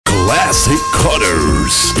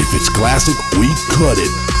ClassicCutterz. If it's classic, we cut it.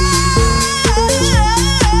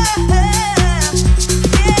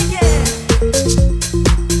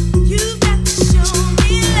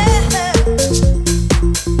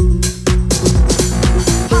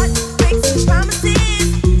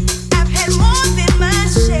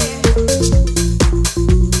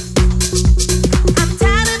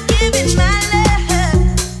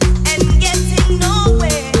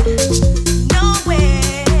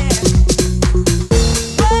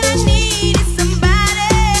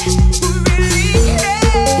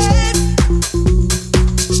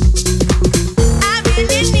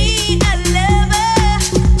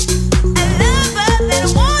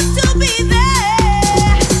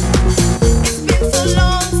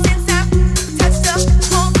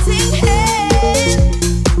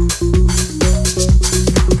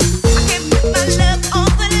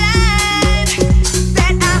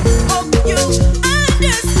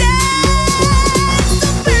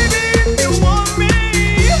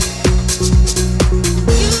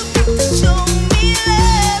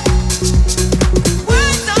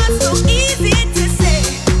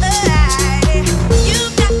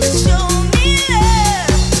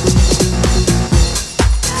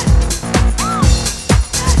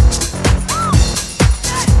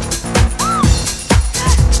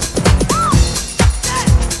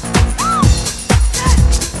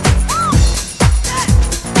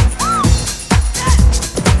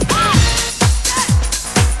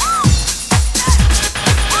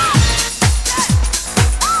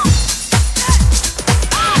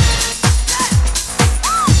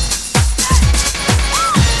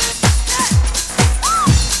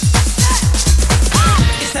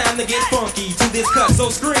 Get funky to this cut, so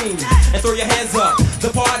scream and throw your hands up. The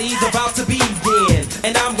party's about to begin,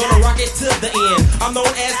 and I'm gonna rock it to the end. I'm known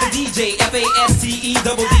as the DJ, FASTEDDIE.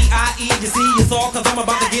 You see, it's all cause I'm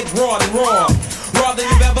about to get raw and raw than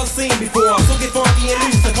you've ever seen before. So get funky and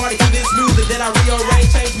loose and party to this music that I rearrange,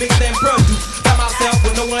 change, mix, and produce by myself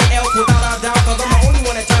with no one else, without a doubt, cause I'm the only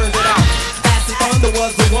one that turns it out. Acid Thunder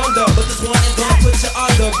was the wonder, but this one is gonna put you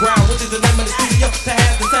underground, which is the name of the studio to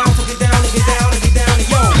have the sound. So get down and get down and get down and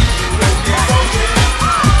yo.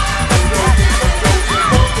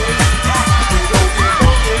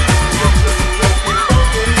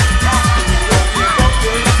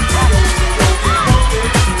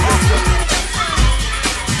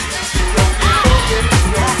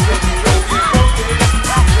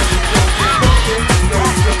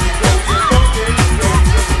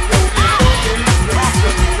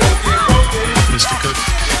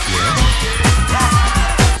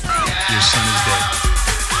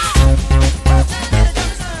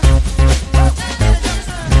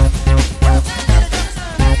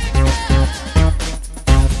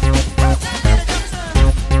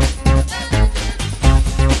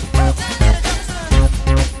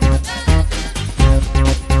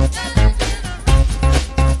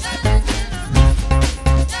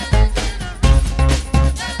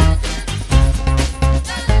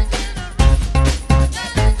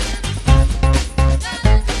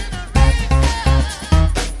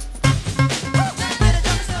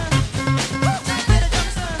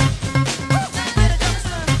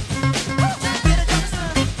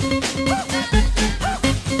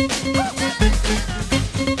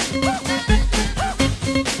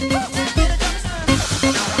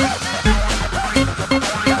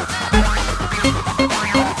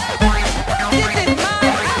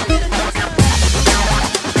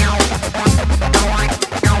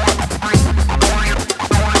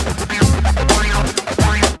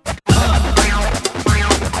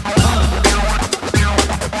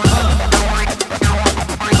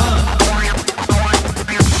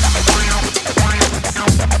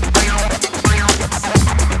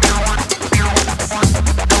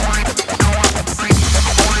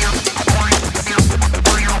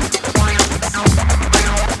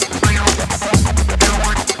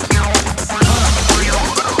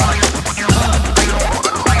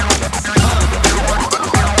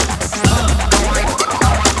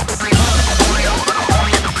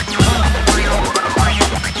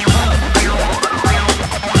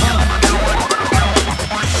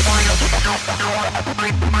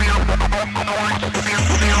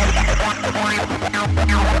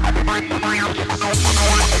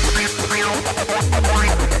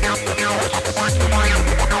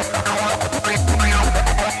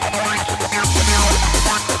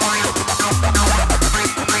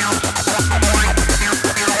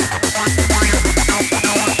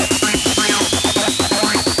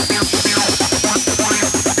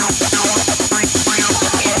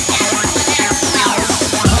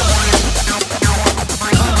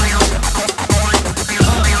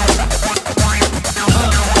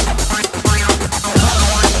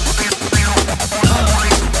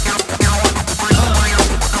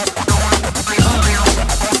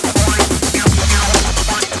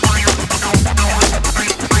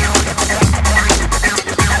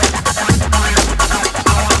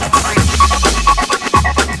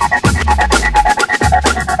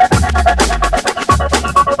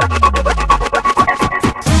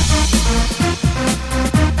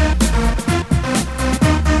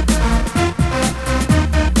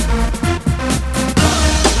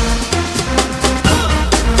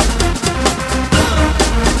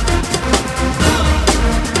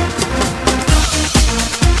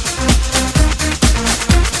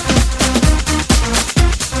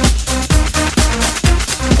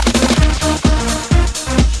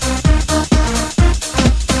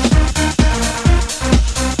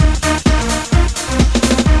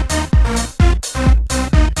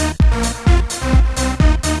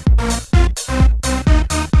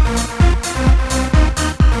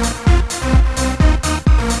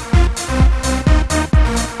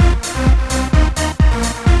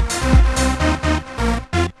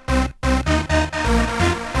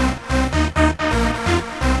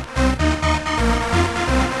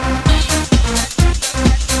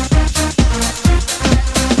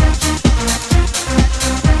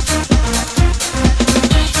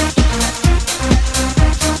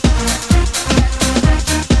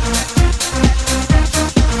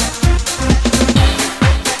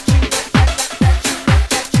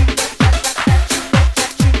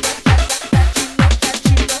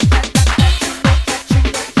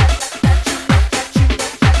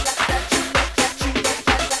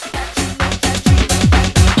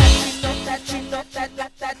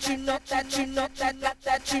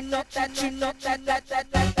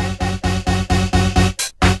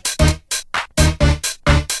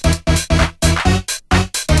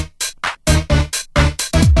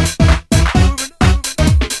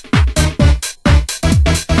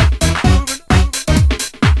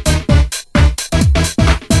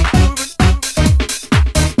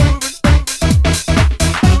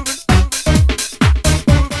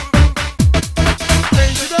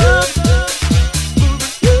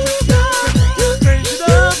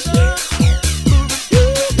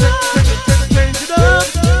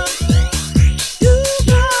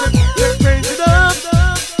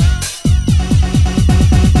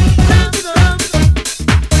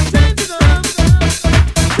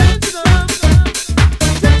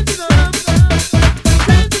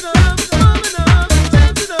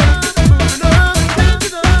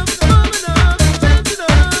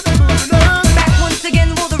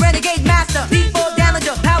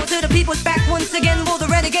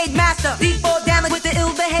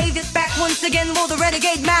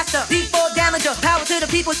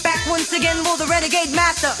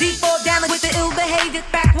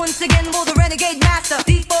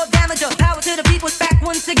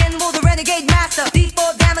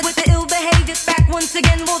 Once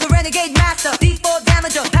again, will the renegade master. D4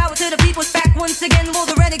 damager, power to the people's back once again, will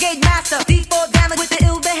the